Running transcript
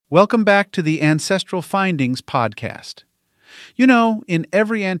Welcome back to the Ancestral Findings podcast. You know, in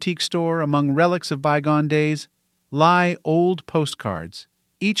every antique store among relics of bygone days lie old postcards,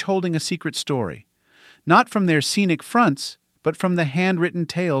 each holding a secret story, not from their scenic fronts, but from the handwritten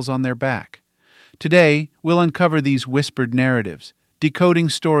tales on their back. Today, we'll uncover these whispered narratives, decoding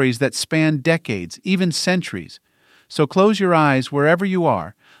stories that span decades, even centuries. So close your eyes wherever you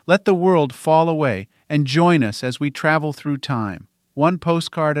are, let the world fall away, and join us as we travel through time, one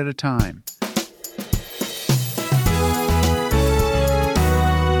postcard at a time.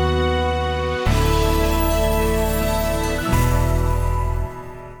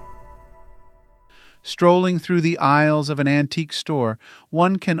 Strolling through the aisles of an antique store,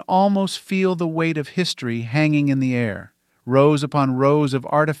 one can almost feel the weight of history hanging in the air, rows upon rows of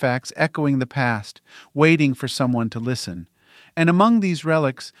artifacts echoing the past, waiting for someone to listen. And among these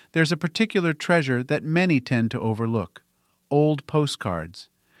relics, there's a particular treasure that many tend to overlook: old postcards.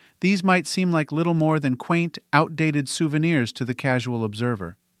 These might seem like little more than quaint, outdated souvenirs to the casual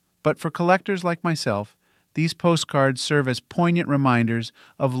observer. But for collectors like myself, these postcards serve as poignant reminders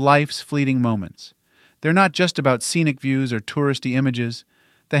of life's fleeting moments. They're not just about scenic views or touristy images.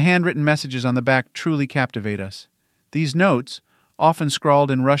 The handwritten messages on the back truly captivate us. These notes, often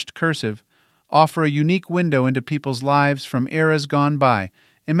scrawled in rushed cursive, offer a unique window into people's lives from eras gone by.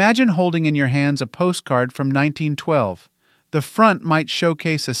 Imagine holding in your hands a postcard from 1912. The front might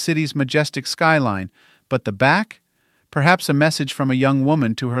showcase a city's majestic skyline, but the back? Perhaps a message from a young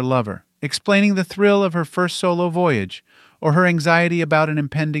woman to her lover, explaining the thrill of her first solo voyage, or her anxiety about an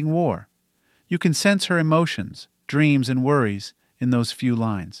impending war. You can sense her emotions, dreams, and worries in those few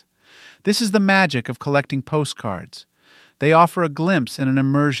lines. This is the magic of collecting postcards. They offer a glimpse and an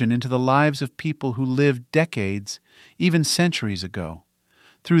immersion into the lives of people who lived decades, even centuries ago.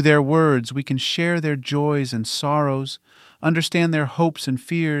 Through their words, we can share their joys and sorrows, understand their hopes and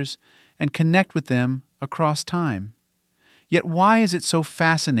fears, and connect with them across time. Yet why is it so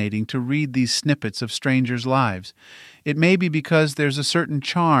fascinating to read these snippets of strangers' lives? It may be because there's a certain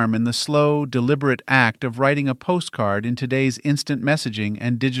charm in the slow, deliberate act of writing a postcard in today's instant messaging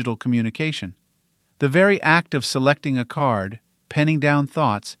and digital communication. The very act of selecting a card, penning down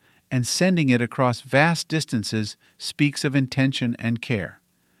thoughts, and sending it across vast distances speaks of intention and care.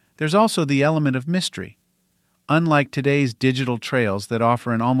 There's also the element of mystery. Unlike today's digital trails that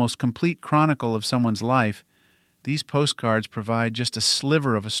offer an almost complete chronicle of someone's life, these postcards provide just a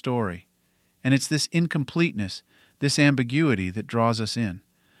sliver of a story. And it's this incompleteness, this ambiguity that draws us in.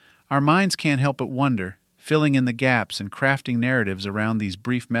 Our minds can't help but wonder, filling in the gaps and crafting narratives around these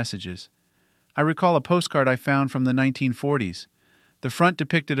brief messages. I recall a postcard I found from the 1940s. The front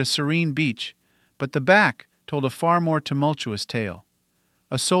depicted a serene beach, but the back told a far more tumultuous tale.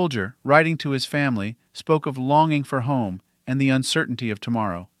 A soldier, writing to his family, spoke of longing for home and the uncertainty of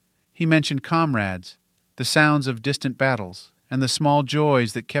tomorrow. He mentioned comrades, the sounds of distant battles, and the small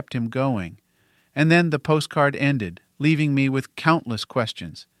joys that kept him going. And then the postcard ended, leaving me with countless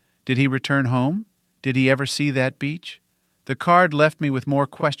questions. Did he return home? Did he ever see that beach? The card left me with more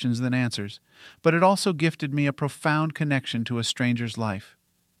questions than answers, but it also gifted me a profound connection to a stranger's life.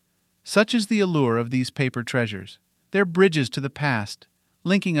 Such is the allure of these paper treasures. They're bridges to the past,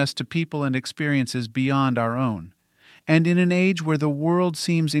 linking us to people and experiences beyond our own. And in an age where the world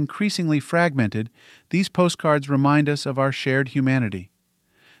seems increasingly fragmented, these postcards remind us of our shared humanity.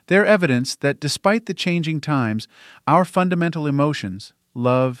 They're evidence that despite the changing times, our fundamental emotions,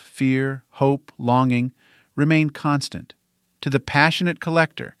 love, fear, hope, longing, remain constant. To the passionate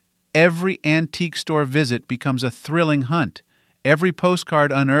collector, every antique store visit becomes a thrilling hunt. Every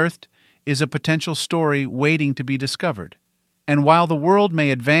postcard unearthed is a potential story waiting to be discovered. And while the world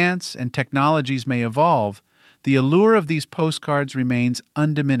may advance and technologies may evolve, the allure of these postcards remains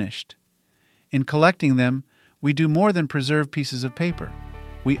undiminished. In collecting them, we do more than preserve pieces of paper.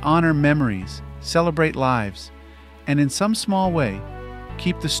 We honor memories, celebrate lives, and in some small way,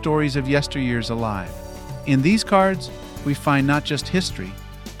 keep the stories of yesteryears alive. In these cards, we find not just history,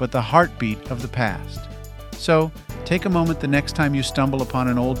 but the heartbeat of the past. So, take a moment the next time you stumble upon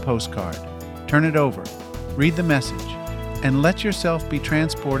an old postcard. Turn it over, read the message, and let yourself be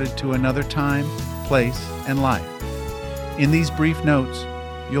transported to another time, place, and life. In these brief notes,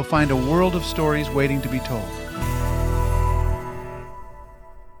 you'll find a world of stories waiting to be told.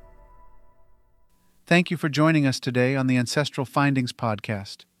 Thank you for joining us today on the Ancestral Findings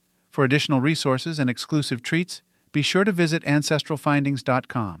podcast. For additional resources and exclusive treats, be sure to visit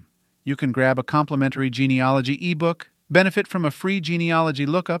ancestralfindings.com. You can grab a complimentary genealogy ebook, benefit from a free genealogy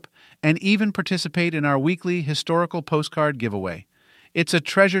lookup, and even participate in our weekly historical postcard giveaway. It's a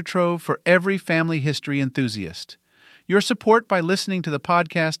treasure trove for every family history enthusiast. Your support by listening to the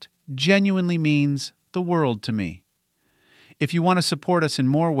podcast genuinely means the world to me. If you want to support us in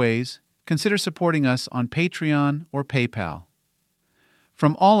more ways, consider supporting us on Patreon or PayPal.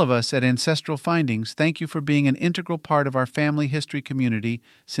 From all of us at Ancestral Findings, thank you for being an integral part of our family history community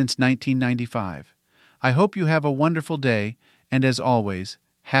since 1995. I hope you have a wonderful day, and as always,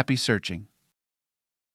 happy searching.